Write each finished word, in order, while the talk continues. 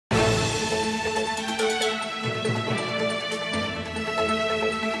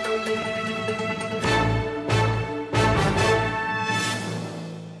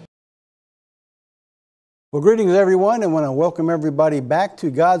Well, greetings everyone. I want to welcome everybody back to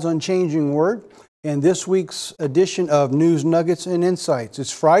God's Unchanging Word and this week's edition of News Nuggets and Insights.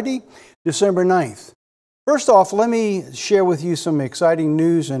 It's Friday, December 9th. First off, let me share with you some exciting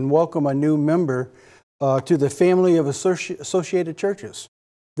news and welcome a new member to the family of Associated Churches.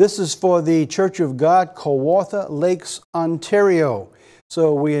 This is for the Church of God, Kawartha Lakes, Ontario.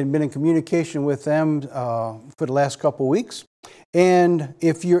 So we had been in communication with them for the last couple of weeks. And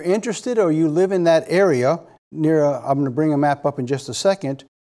if you're interested or you live in that area, I'm going to bring a map up in just a second.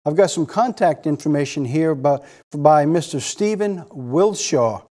 I've got some contact information here by Mr. Stephen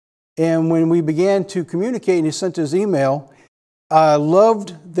Wilshaw. And when we began to communicate and he sent his email, I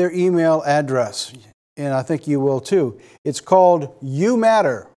loved their email address. And I think you will too. It's called You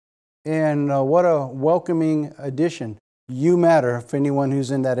Matter. And what a welcoming addition. You Matter for anyone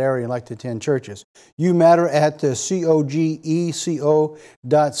who's in that area and like to attend churches. You Matter at cogeco.ca.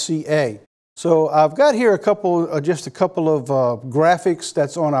 So I've got here just a couple of graphics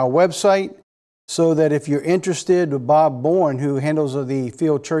that's on our website, so that if you're interested, Bob Bourne, who handles the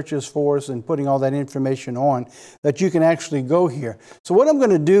field churches for us and putting all that information on, that you can actually go here. So what I'm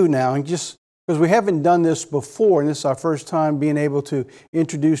going to do now, and just because we haven't done this before, and this is our first time being able to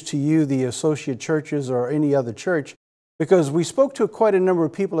introduce to you the associate churches or any other church, because we spoke to quite a number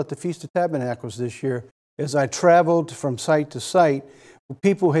of people at the Feast of Tabernacles this year. As I traveled from site to site,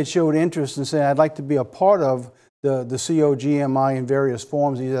 people had showed interest and said, I'd like to be a part of the COGMI in various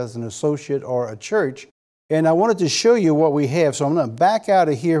forms, either as an associate or a church. And I wanted to show you what we have. So I'm going to back out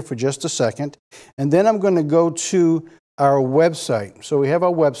of here for just a second, and then I'm going to go to our website. So we have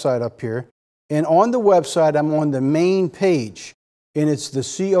our website up here. And on the website, I'm on the main page, and it's the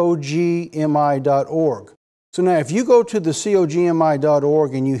cogmi.org. So now if you go to the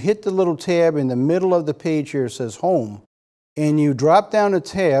cogmi.org and you hit the little tab in the middle of the page here, it says Home, and you drop down a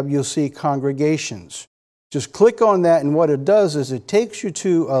tab, you'll see Congregations. Just click on that, and what it does is it takes you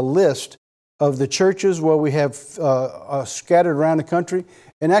to a list of the churches where we have scattered around the country,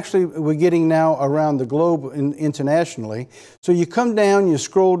 and actually we're getting now around the globe internationally. So you come down, you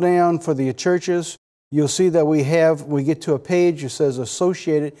scroll down for the churches, you'll see that we get to a page that says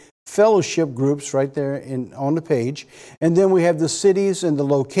Associated Fellowship Groups right there on the page. And then we have the cities and the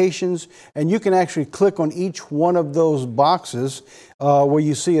locations, and you can actually click on each one of those boxes where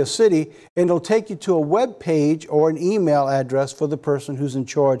you see a city, and it'll take you to a web page or an email address for the person who's in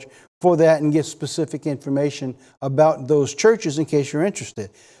charge for that, and get specific information about those churches in case you're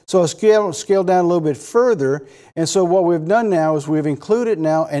interested. So I'll scale down a little bit further, and so what we've done now is we've included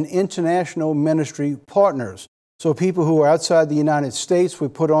now an international ministry partners. So people who are outside the United States, we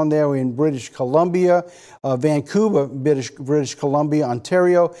put on there in British Columbia, Vancouver, British Columbia,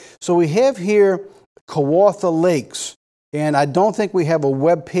 Ontario. So we have here Kawartha Lakes, and I don't think we have a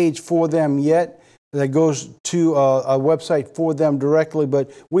web page for them yet that goes to a website for them directly,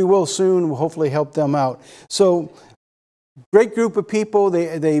 but we will soon. We'll hopefully help them out. So great group of people.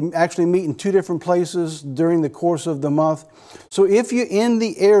 They actually meet in two different places during the course of the month. So if you're in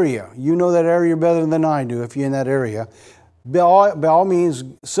the area, you know that area better than I do if you're in that area, by all means,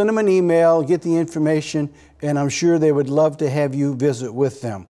 send them an email, get the information, and I'm sure they would love to have you visit with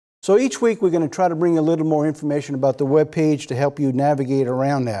them. So each week we're going to try to bring a little more information about the web page to help you navigate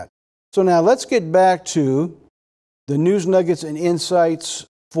around that. So now let's get back to the news nuggets and insights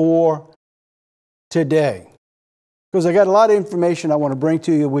for today, because I got a lot of information I want to bring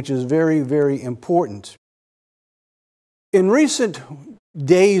to you, which is very, very important. In recent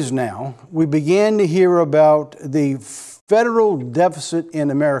days now, we began to hear about the federal deficit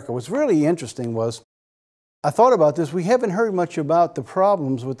in America. What's really interesting was, I thought about this, we haven't heard much about the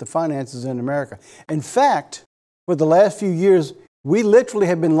problems with the finances in America. In fact, for the last few years, we literally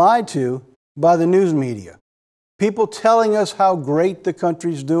have been lied to by the news media. People telling us how great the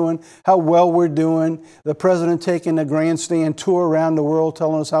country's doing, how well we're doing, the president taking a grandstand tour around the world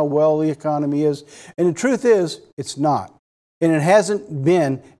telling us how well the economy is. And the truth is, it's not. And it hasn't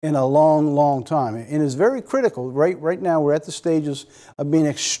been in a long, long time. And it's very critical. Right now, we're at the stages of being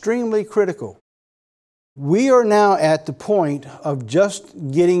extremely critical. We are now at the point of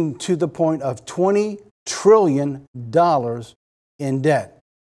just getting to the point of $20 trillion in debt.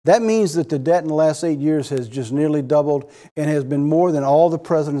 That means that the debt in the last 8 years has just nearly doubled and has been more than all the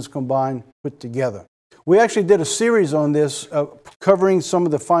presidents combined put together. We actually did a series on this, covering some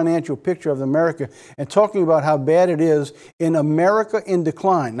of the financial picture of America and talking about how bad it is in America in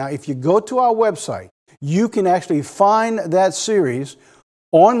Decline. Now, if you go to our website, you can actually find that series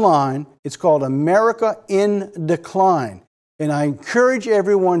online. It's called America in Decline. And I encourage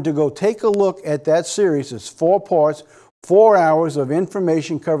everyone to go take a look at that series. It's 4 parts. 4 hours of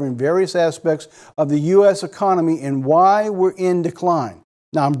information covering various aspects of the U.S. economy and why we're in decline.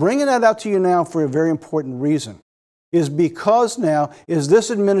 Now, I'm bringing that out to you now for a very important reason. Is because now, as this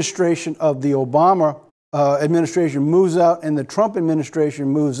administration of the Obama administration moves out and the Trump administration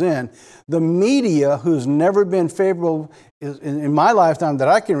moves in, the media, who's never been favorable in my lifetime that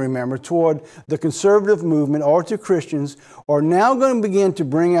I can remember toward the conservative movement or to Christians, are now going to begin to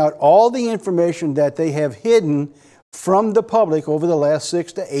bring out all the information that they have hidden from the public over the last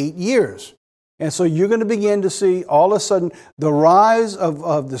 6 to 8 years. And so you're going to begin to see all of a sudden the rise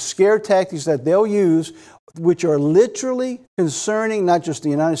of the scare tactics that they'll use, which are literally concerning not just the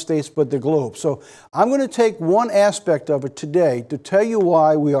United States, but the globe. So I'm going to take one aspect of it today to tell you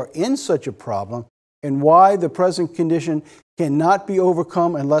why we are in such a problem and why the present condition cannot be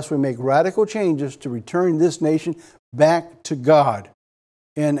overcome unless we make radical changes to return this nation back to God.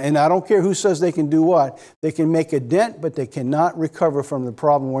 And I don't care who says they can do what. They can make a dent, but they cannot recover from the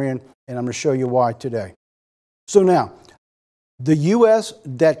problem we're in. And I'm going to show you why today. So now, the U.S.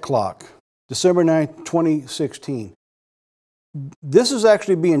 debt clock, December 9th, 2016. This is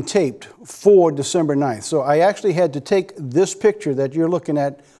actually being taped for December 9th. So I actually had to take this picture that you're looking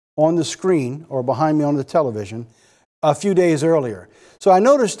at on the screen or behind me on the television a few days earlier. So I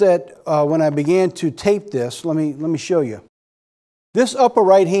noticed that when I began to tape this, let me show you. This upper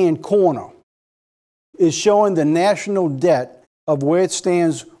right-hand corner is showing the national debt of where it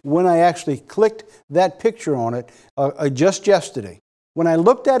stands when I actually clicked that picture on it just yesterday. When I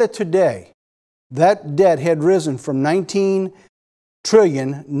looked at it today, that debt had risen from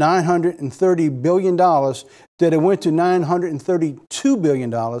 $19,930 billion that it went to $932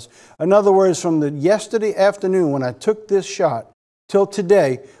 billion. In other words, from the yesterday afternoon when I took this shot till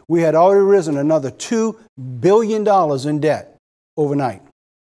today, we had already risen another $2 billion in debt overnight.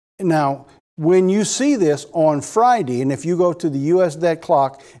 Now, when you see this on Friday, and if you go to the U.S. debt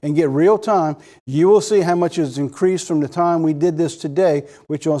clock and get real time, you will see how much it's increased from the time we did this today,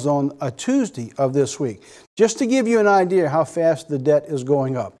 which was on a Tuesday of this week. Just to give you an idea how fast the debt is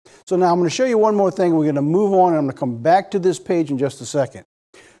going up. So now I'm going to show you one more thing. We're going to move on, and I'm going to come back to this page in just a second.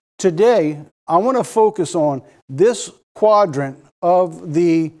 Today, I want to focus on this quadrant of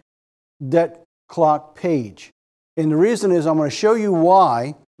the debt clock page. And the reason is I'm going to show you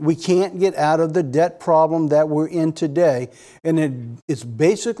why we can't get out of the debt problem that we're in today. And it's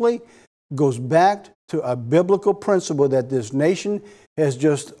basically goes back to a biblical principle that this nation has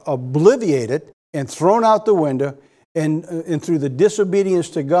just obliviated and thrown out the window, and through the disobedience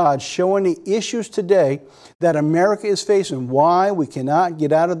to God, showing the issues today that America is facing, why we cannot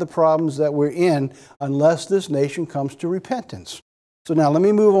get out of the problems that we're in unless this nation comes to repentance. So now let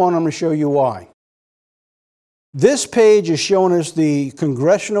me move on. I'm going to show you why. This page is showing us the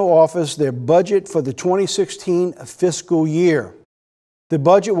Congressional Office, their budget for the 2016 fiscal year. The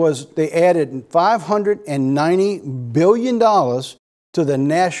budget was, they added $590 billion to the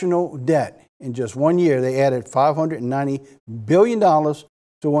national debt. In just 1 year, they added $590 billion to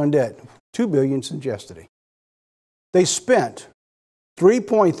one debt, $2 billion since yesterday. They spent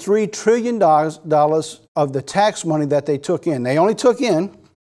 $3.3 trillion of the tax money that they took in. They only took in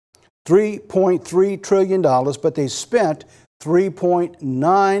 $3.3 trillion, but they spent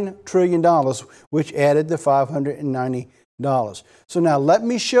 $3.9 trillion, which added the $590. So now let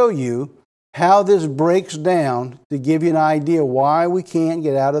me show you how this breaks down to give you an idea why we can't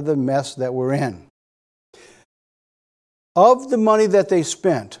get out of the mess that we're in. Of the money that they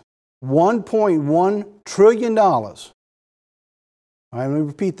spent, $1.1 trillion, let me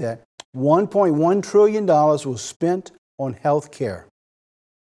repeat that, $1.1 trillion was spent on health care.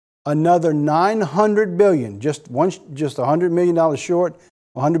 Another $900 billion, just $100 million short,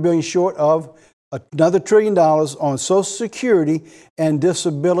 $100 billion short of another $1 trillion on Social Security and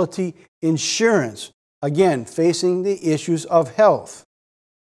disability insurance. Again, facing the issues of health.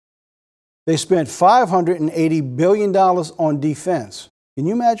 They spent $580 billion on defense. Can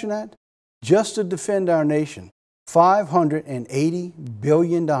you imagine that? Just to defend our nation. $580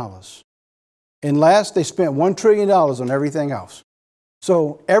 billion. And last, they spent $1 trillion on everything else.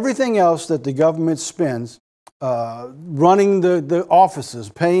 So everything else that the government spends, running the offices,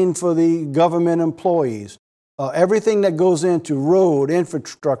 paying for the government employees, everything that goes into road,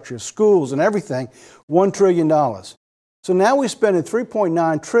 infrastructure, schools, and everything, $1 trillion. So now we're spending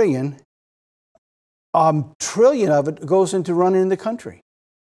 $3.9 trillion. A trillion of it goes into running the country,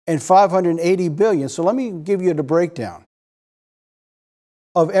 and $580 billion. So let me give you the breakdown.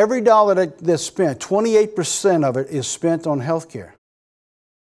 Of every dollar that's spent, 28% of it is spent on health care.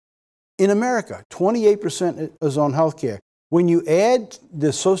 In America, 28% is on health care. When you add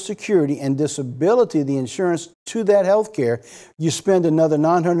the Social Security and disability, the insurance to that health care, you spend another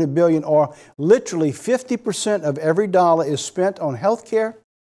 $900 billion, or literally 50% of every dollar is spent on health care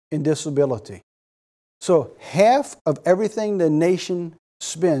and disability. So half of everything the nation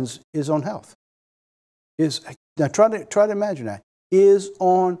spends is on health. Now try to imagine that. Is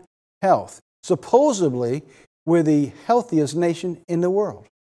on health. Supposedly, we're the healthiest nation in the world.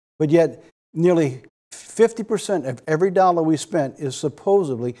 But yet, nearly 50% of every dollar we spend is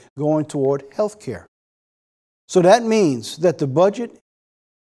supposedly going toward health care. So that means that the budget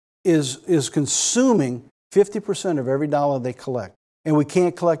is consuming 50% of every dollar they collect. And we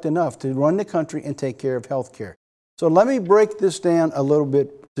can't collect enough to run the country and take care of health care. So let me break this down a little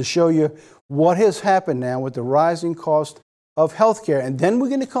bit to show you what has happened now with the rising cost of health care. And then we're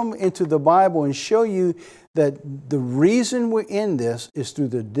going to come into the Bible and show you that the reason we're in this is through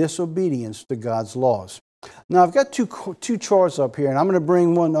the disobedience to God's laws. Now, I've got two charts up here, and I'm going to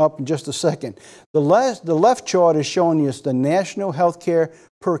bring one up in just a second. The left chart is showing us the national health care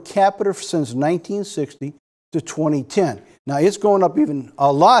per capita since 1960 to 2010. Now, it's going up even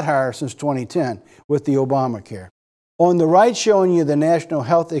a lot higher since 2010 with the Obamacare. On the right, showing you the national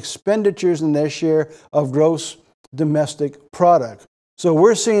health expenditures and their share of gross domestic product. So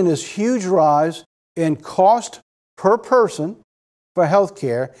we're seeing this huge rise in cost per person for health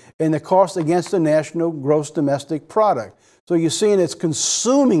care and the cost against the national gross domestic product. So you're seeing it's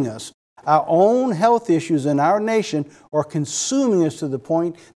consuming us. Our own health issues in our nation are consuming us to the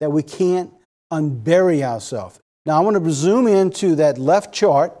point that we can't unbury ourselves. Now I want to zoom into that left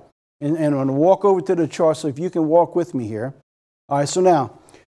chart and I'm going to walk over to the chart, so if you can walk with me here. All right, so now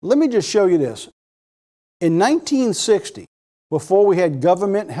let me just show you this. In 1960, before we had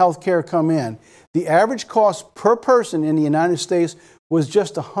government health care come in, the average cost per person in the United States was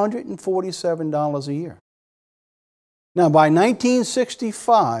just $147 a year. Now, by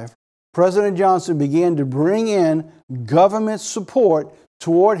 1965, President Johnson began to bring in government support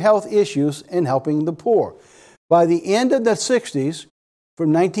toward health issues and helping the poor. By the end of the 60s,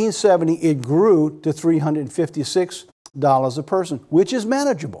 from 1970, it grew to $356 a person, which is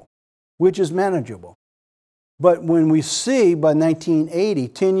manageable, But when we see by 1980,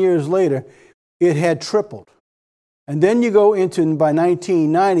 10 years later, it had tripled. And then you go into, by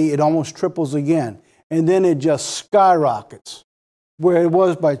 1990, it almost triples again. And then it just skyrockets. Where it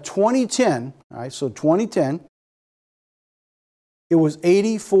was by 2010, all right, so 2010, it was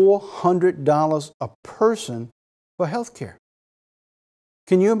 $8,400 a person for health care.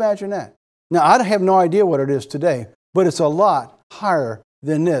 Can you imagine that? Now, I have no idea what it is today, but it's a lot higher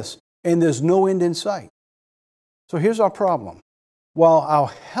than this, and there's no end in sight. So here's our problem. While our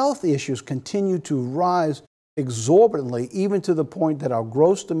health issues continue to rise exorbitantly, even to the point that our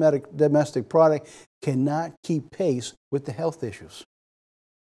gross domestic product cannot keep pace with the health issues.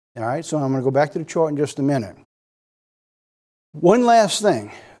 All right, so I'm going to go back to the chart in just a minute. One last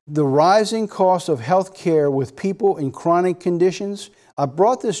thing. The rising cost of health care with people in chronic conditions. I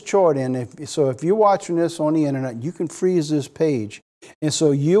brought this chart in, so if you're watching this on the internet, you can freeze this page. And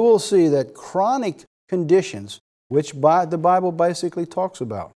so you will see that chronic conditions, which the Bible basically talks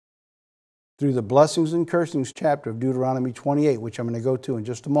about, through the blessings and cursings chapter of Deuteronomy 28, which I'm going to go to in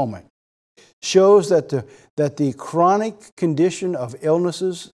just a moment, shows that the chronic condition of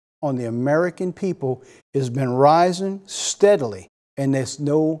illnesses on the American people has been rising steadily, and there's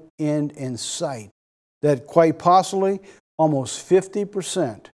no end in sight. That quite possibly almost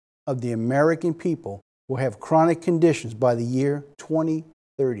 50% of the American people will have chronic conditions by the year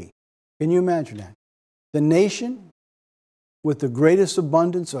 2030. Can you imagine that? The nation with the greatest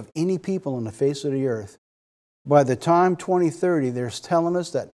abundance of any people on the face of the earth, by the time 2030, they're telling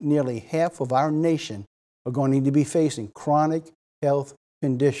us that nearly half of our nation are going to be facing chronic health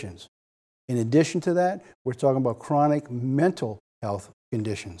conditions. In addition to that, we're talking about chronic mental health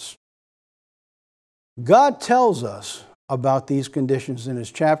conditions. God tells us about these conditions in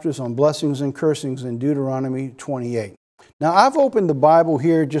his chapters on blessings and cursings in Deuteronomy 28. Now, I've opened the Bible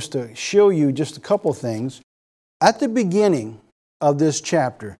here just to show you just a couple things. At the beginning of this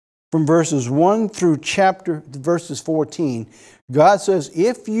chapter, from verses 1 through verses 14, God says,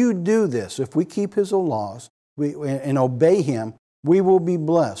 if you do this, if we keep his laws and obey him, we will be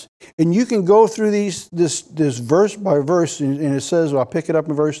blessed. And you can go through this verse by verse, and it says, I'll pick it up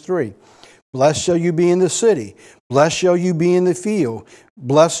in verse 3. Blessed shall you be in the city. Blessed shall you be in the field.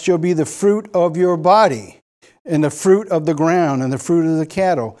 Blessed shall be the fruit of your body, and the fruit of the ground, and the fruit of the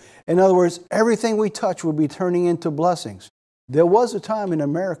cattle. In other words, everything we touch will be turning into blessings. There was a time in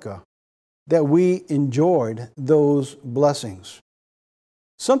America that we enjoyed those blessings.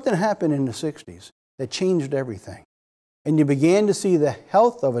 Something happened in the 60s that changed everything. and you began to see the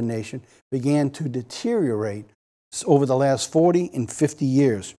health of a nation began to deteriorate over the last 40 and 50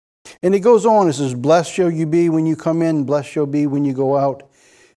 years. And it goes on, it says, blessed shall you be when you come in, blessed shall be when you go out.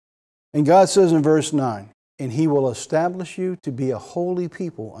 And God says in verse 9, and he will establish you to be a holy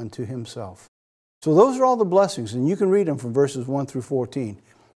people unto himself. So those are all the blessings, and you can read them from verses 1 through 14.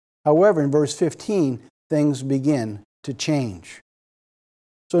 However, in verse 15, things begin to change.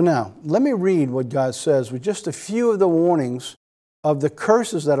 So now, let me read what God says with just a few of the warnings of the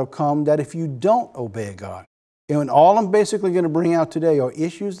curses that will come that if you don't obey God. And all I'm basically going to bring out today are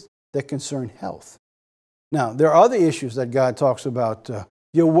issues that concern health. Now, there are other issues that God talks about,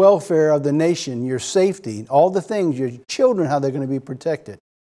 your welfare of the nation, your safety, all the things, your children, how they're going to be protected.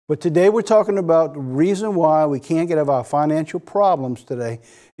 But today we're talking about the reason why we can't get out of our financial problems today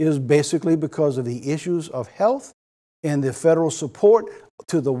is basically because of the issues of health and the federal support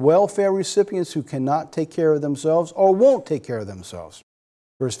to the welfare recipients who cannot take care of themselves or won't take care of themselves.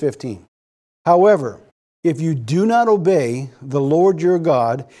 Verse 15. However, if you do not obey the Lord your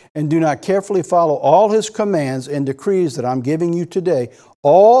God and do not carefully follow all his commands and decrees that I'm giving you today,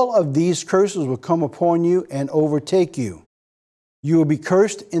 all of these curses will come upon you and overtake you. You will be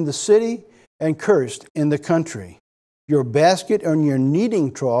cursed in the city and cursed in the country. Your basket and your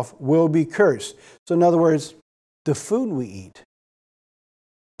kneading trough will be cursed. So in other words, the food we eat,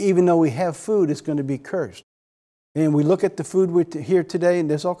 even though we have food, it's going to be cursed. And we look at the food here today, and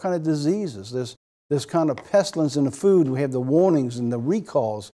there's all kind of diseases. There's kind of pestilence in the food. We have the warnings and the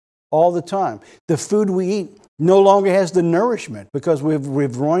recalls all the time. The food we eat no longer has the nourishment because we've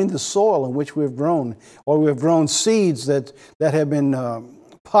ruined the soil in which we've grown, or we've grown seeds that have been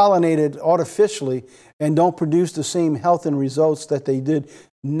pollinated artificially and don't produce the same health and results that they did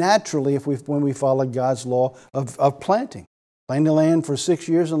naturally when we followed God's law of planting. Plant the land for 6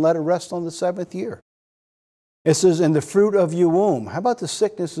 years and let it rest on the seventh year. It says, in the fruit of your womb. How about the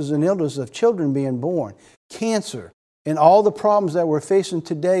sicknesses and illnesses of children being born? Cancer and all the problems that we're facing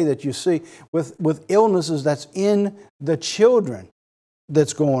today that you see with illnesses that's in the children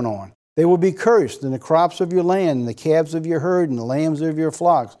that's going on. They will be cursed in the crops of your land, and the calves of your herd, and the lambs of your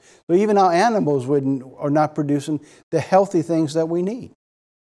flocks. So even our animals are not producing the healthy things that we need.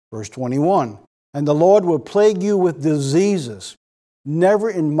 Verse 21, and the Lord will plague you with diseases. Never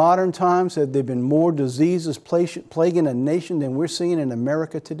in modern times have there been more diseases plaguing a nation than we're seeing in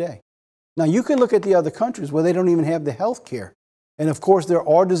America today. Now, you can look at the other countries where they don't even have the health care. And of course, there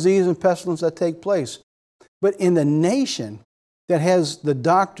are disease and pestilence that take place. But in the nation that has the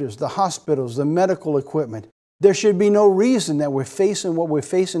doctors, the hospitals, the medical equipment, there should be no reason that we're facing what we're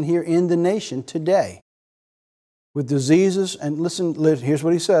facing here in the nation today. With diseases, and listen, here's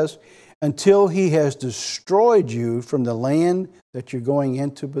what he says, until he has destroyed you from the land that you're going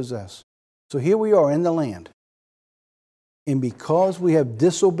in to possess. So here we are in the land. And because we have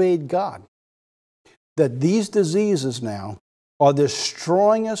disobeyed God, that these diseases now are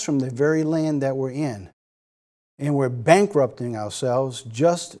destroying us from the very land that we're in. And we're bankrupting ourselves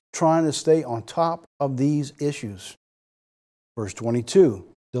just trying to stay on top of these issues. Verse 22,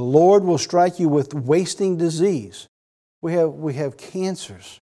 the Lord will strike you with wasting disease. We have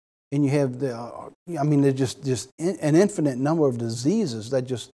cancers. And you have there's just an infinite number of diseases that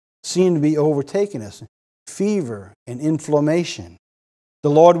just seem to be overtaking us. Fever and inflammation. The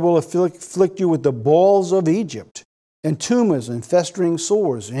Lord will afflict you with the boils of Egypt, and tumors and festering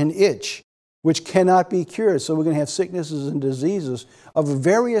sores and itch, which cannot be cured. So we're going to have sicknesses and diseases of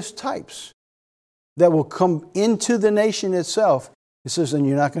various types that will come into the nation itself. It says, and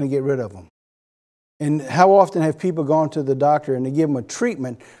you're not going to get rid of them. And how often have people gone to the doctor and they give them a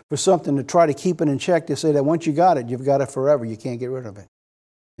treatment for something to try to keep it in check? They say that once you got it, you've got it forever. You can't get rid of it.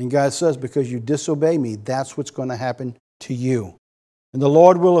 And God says, because you disobey me, that's what's going to happen to you. And the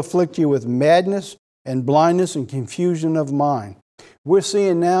Lord will afflict you with madness and blindness and confusion of mind. We're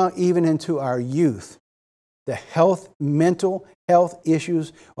seeing now, even into our youth, the mental health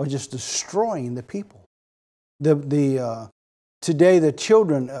issues are just destroying the people. Today, the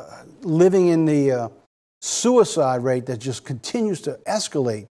children living in the suicide rate that just continues to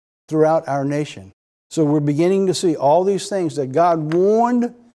escalate throughout our nation. So we're beginning to see all these things that God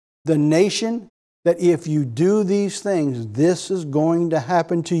warned the nation that if you do these things, this is going to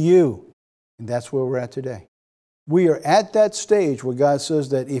happen to you. And that's where we're at today. We are at that stage where God says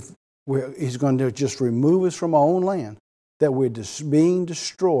that if He's going to just remove us from our own land, that we're being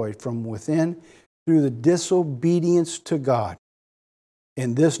destroyed from within through the disobedience to God.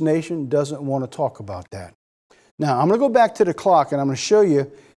 And this nation doesn't want to talk about that. Now, I'm going to go back to the clock and I'm going to show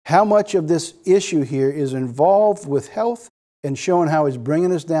you how much of this issue here is involved with health and showing how it's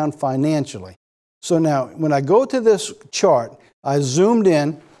bringing us down financially. So now, when I go to this chart, I zoomed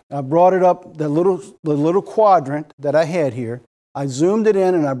in, I brought it up, the little quadrant that I had here. I zoomed it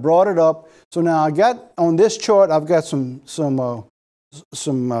in and I brought it up. So now I got, on this chart, I've got some circles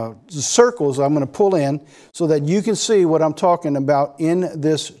I'm going to pull in so that you can see what I'm talking about in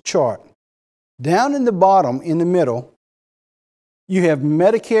this chart. Down in the bottom, in the middle, you have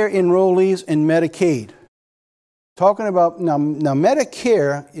Medicare enrollees and Medicaid. Talking about, now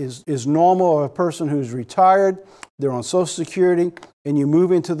Medicare is normal of a person who's retired, they're on Social Security, and you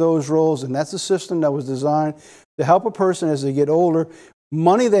move into those roles, and that's a system that was designed to help a person as they get older.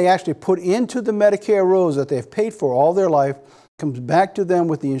 Money they actually put into the Medicare rolls that they've paid for all their life comes back to them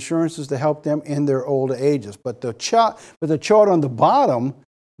with the insurances to help them in their older ages. But the chart on the bottom,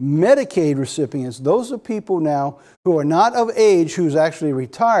 Medicaid recipients, those are people now who are not of age, who's actually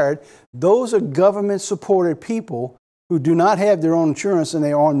retired. Those are government-supported people who do not have their own insurance and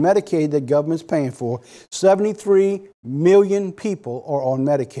they are on Medicaid that government's paying for. 73 million people are on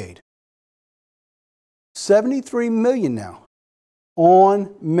Medicaid. 73 million now on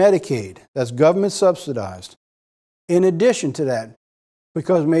Medicaid. That's government subsidized. In addition to that,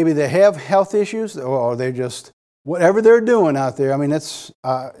 because maybe they have health issues or they're just, whatever they're doing out there, I mean, that's,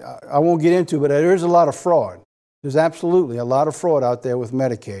 I won't get into, but there's a lot of fraud. There's absolutely a lot of fraud out there with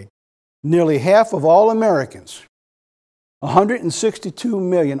Medicaid. Nearly half of all Americans, 162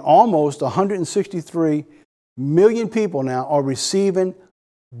 million, almost 163 million people now are receiving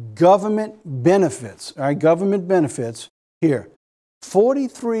government benefits, all right, government benefits here.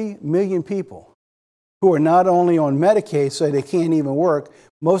 43 million people who are not only on Medicaid, so they can't even work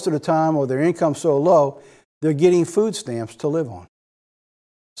most of the time, or their income's so low, they're getting food stamps to live on.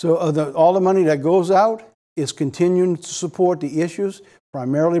 So all the money that goes out is continuing to support the issues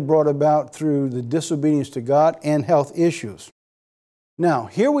primarily brought about through the disobedience to God and health issues. Now,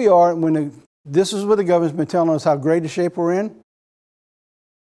 here we are, this is what the government's been telling us how great a shape we're in.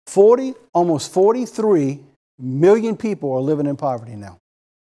 Almost 43 million people are living in poverty now.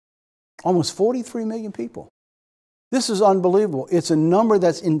 Almost 43 million people. This is unbelievable. It's a number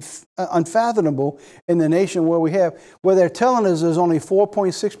that's unfathomable in the nation where they're telling us there's only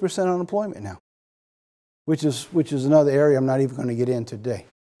 4.6% unemployment now, which is another area I'm not even going to get in today.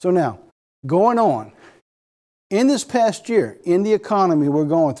 So now, going on, in this past year, in the economy we're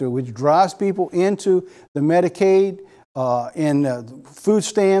going through, which drives people into the Medicaid and food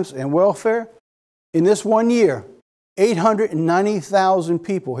stamps and welfare, in this 1 year, 890,000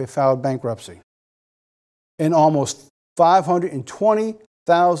 people have filed bankruptcy. And almost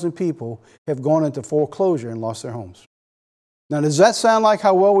 520,000 people have gone into foreclosure and lost their homes. Now, does that sound like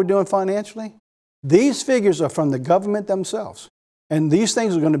how well we're doing financially? These figures are from the government themselves. And these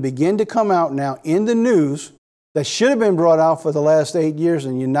things are going to begin to come out now in the news that should have been brought out for the last 8 years,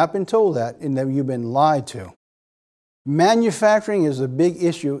 and you've not been told that, and that you've been lied to. Manufacturing is a big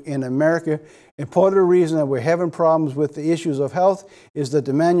issue in America, and part of the reason that we're having problems with the issues of health is that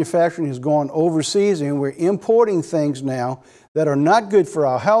the manufacturing has gone overseas, and we're importing things now that are not good for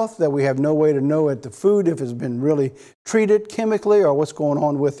our health, that we have no way to know at the food if it's been really treated chemically or what's going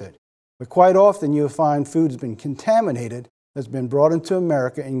on with it. But quite often you'll find food's been contaminated, that's been brought into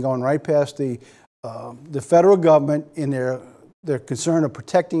America and gone right past the federal government in their concern of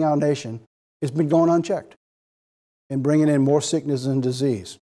protecting our nation. It's been going unchecked and bringing in more sickness and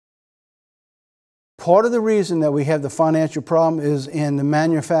disease. Part of the reason that we have the financial problem is in the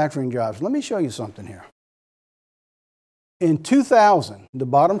manufacturing jobs. Let me show you something here. In 2000, the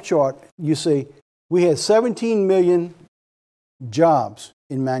bottom chart, you see we had 17 million jobs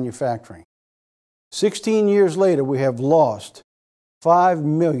in manufacturing. 16 years later, we have lost 5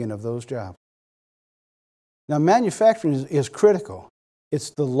 million of those jobs. Now, manufacturing is critical.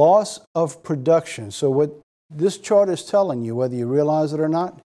 It's the loss of production. So what this chart is telling you, whether you realize it or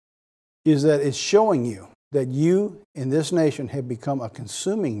not, is that it's showing you that you in this nation have become a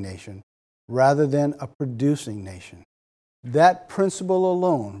consuming nation rather than a producing nation. That principle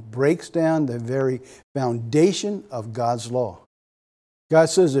alone breaks down the very foundation of God's law. God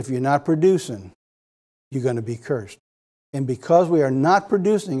says if you're not producing, you're going to be cursed. And because we are not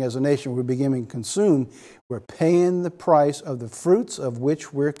producing as a nation, we're beginning to consume, we're paying the price of the fruits of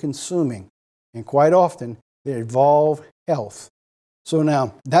which we're consuming. And quite often, they involve health. So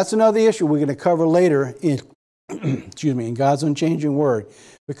now, that's another issue we're going to cover later in, in God's unchanging word,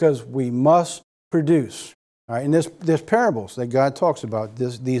 because we must produce. All right, and there's parables that God talks about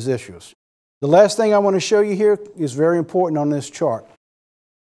these issues. The last thing I want to show you here is very important on this chart.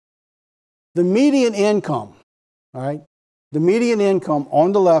 The median income, all right, the median income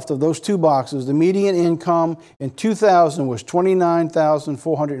on the left of those two boxes, the median income in 2000 was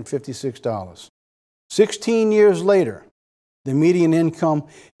 $29,456. 16 years later, the median income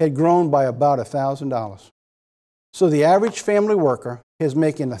had grown by about $1,000. So the average family worker is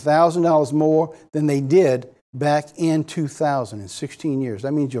making $1,000 more than they did back in 2000 in 16 years.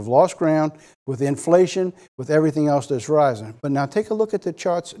 That means you've lost ground with inflation, with everything else that's rising. But now take a look at the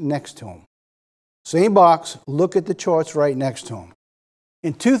charts next to them. Same box, look at the charts right next to them.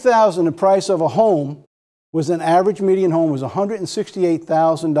 In 2000, the price of a home was an average median home was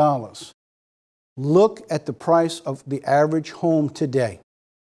 $168,000. Look at the price of the average home today,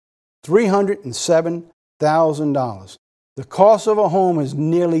 $307,000. The cost of a home has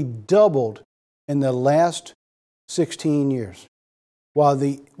nearly doubled in the last 16 years. While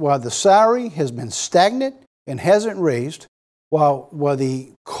the salary has been stagnant and hasn't raised, while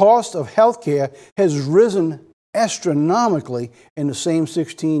the cost of health care has risen astronomically in the same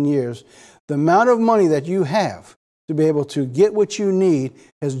 16 years, the amount of money that you have to be able to get what you need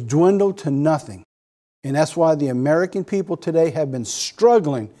has dwindled to nothing. And that's why the American people today have been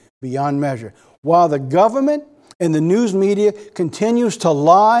struggling beyond measure. While the government and the news media continues to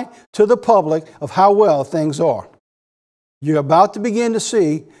lie to the public of how well things are, you're about to begin to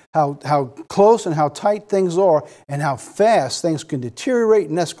see how close and how tight things are and how fast things can deteriorate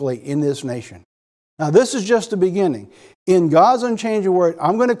and escalate in this nation. Now, this is just the beginning. In God's Unchanging Word,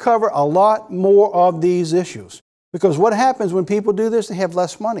 I'm going to cover a lot more of these issues. Because what happens when people do this, they have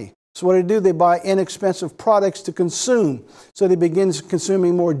less money. So what do? They buy inexpensive products to consume. So they begin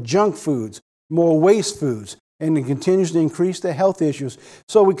consuming more junk foods, more waste foods, and it continues to increase their health issues.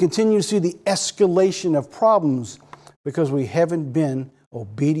 So we continue to see the escalation of problems because we haven't been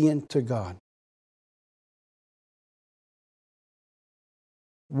obedient to God.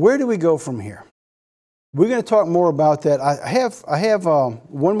 Where do we go from here? We're going to talk more about that. I have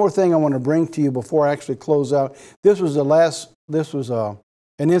one more thing I want to bring to you before I actually close out. This was an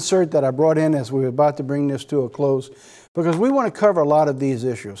insert that I brought in as we were about to bring this to a close, because we want to cover a lot of these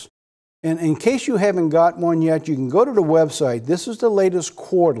issues. And in case you haven't got one yet, you can go to the website. This is the latest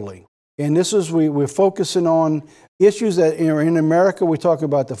quarterly. And this is, we're focusing on issues that are in America. We talk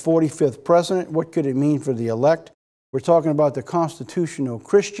about the 45th president. What could it mean for the elect? We're talking about the constitutional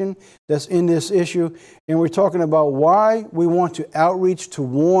Christian that's in this issue. And we're talking about why we want to outreach to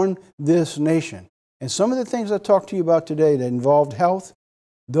warn this nation. And some of the things I talked to you about today that involved health,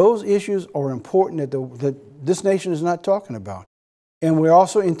 those issues are important that this nation is not talking about. And we're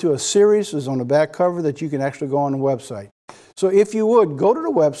also into a series, is on the back cover, that you can actually go on the website. So if you would, go to the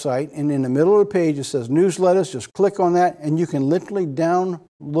website, and in the middle of the page it says newsletters. Just click on that, and you can literally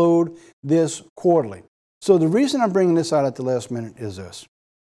download this quarterly. So the reason I'm bringing this out at the last minute is this.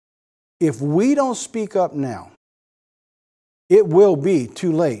 If we don't speak up now, it will be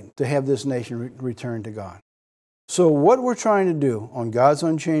too late to have this nation return to God. So what we're trying to do on God's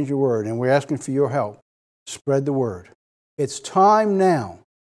Unchanging Word, and we're asking for your help, spread the word. It's time now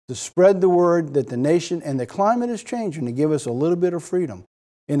to spread the word that the nation and the climate is changing to give us a little bit of freedom.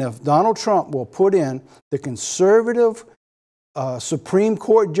 And if Donald Trump will put in the conservative Supreme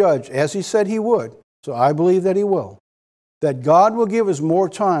Court judge, as he said he would, so I believe that he will, that God will give us more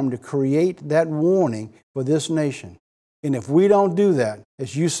time to create that warning for this nation. And if we don't do that,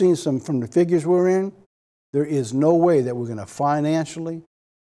 as you've seen some from the figures we're in, there is no way that we're going to financially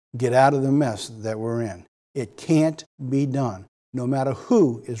get out of the mess that we're in. It can't be done, no matter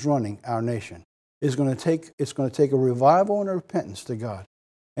who is running our nation. It's going to take a revival and a repentance to God.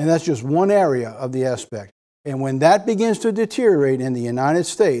 And that's just one area of the aspect. And when that begins to deteriorate in the United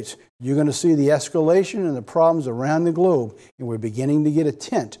States, you're going to see the escalation and the problems around the globe. And we're beginning to get a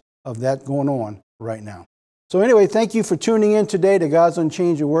tint of that going on right now. So anyway, thank you for tuning in today to God's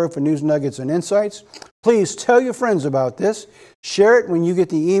Unchanging Word for news, nuggets, and insights. Please tell your friends about this. Share it when you get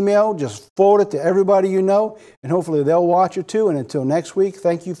the email. Just forward it to everybody you know, and hopefully they'll watch it too. And until next week,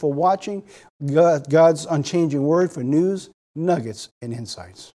 thank you for watching God's Unchanging Word for news, nuggets, and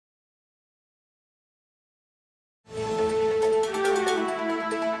insights.